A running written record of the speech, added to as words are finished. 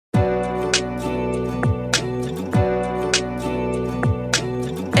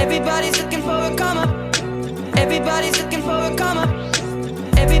Everybody's looking for a come up. Everybody's looking for a come up.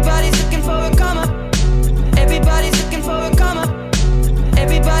 Everybody's looking for a come up. Everybody's looking for a come up.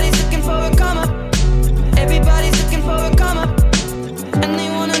 Everybody's looking for a come up. Everybody's looking for a come up. And they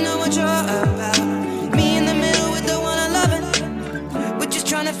wanna know what you're about. Me in the middle with the one I love it. We're just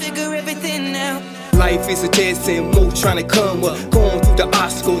trying to figure everything out. Life is a test and more trying to come up. Going through the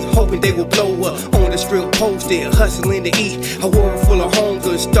obstacles, hoping they will blow up. On the strip posted, hustling to eat. A world full of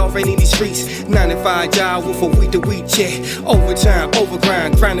hunger, starving in these streets. 9-to-5 job with a week-to-week check. Overtime,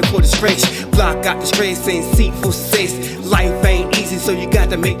 overgrind, grinding for the stretch. Block out the stress and seek for success. Life ain't easy, so you got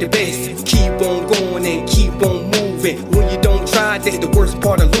to make the best. Keep on going and keep on moving. When you don't try, that's the worst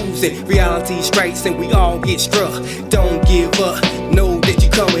part of losing. Reality strikes and we all get struck. Don't give up, know that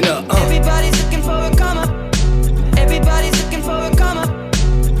you're coming up. Everybody's looking for a come up. Everybody's looking for a come up.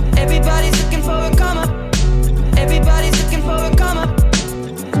 Everybody's looking for a come up. Everybody's looking for a come up.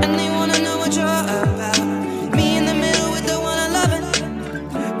 And they wanna know what you're about. Me in the middle with the one I love it.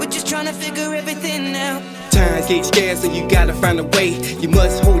 We're just trying to figure everything out. Times get scarce and you gotta find a way. You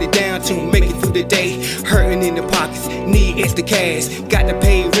must hold it down to make it through the day. Hurting in the pockets, need extra cash. Got to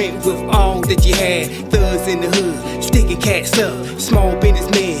pay rent with all that you had. Thugs in the hood, sticking cats up. Small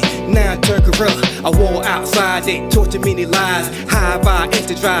businessmen, now turn corrupt. A war outside that torture many lives. High by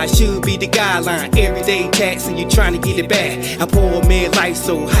extra dry should be the guideline. Everyday tax and you trying to get it back. A poor man life,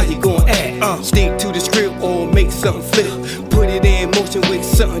 so how you gonna act? Stick to the script or make something flip. Put it in motion with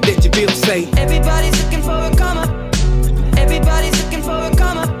something that you feel say. Everybody's looking for a come up. Everybody's looking for a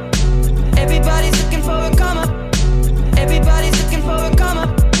come up. Everybody's looking for a come up. Everybody's looking for a come up.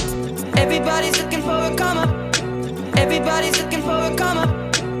 Everybody's looking for a come up. Everybody's looking for a come up.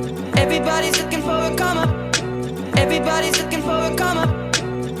 Everybody's looking for a come up. Everybody's looking for a come up.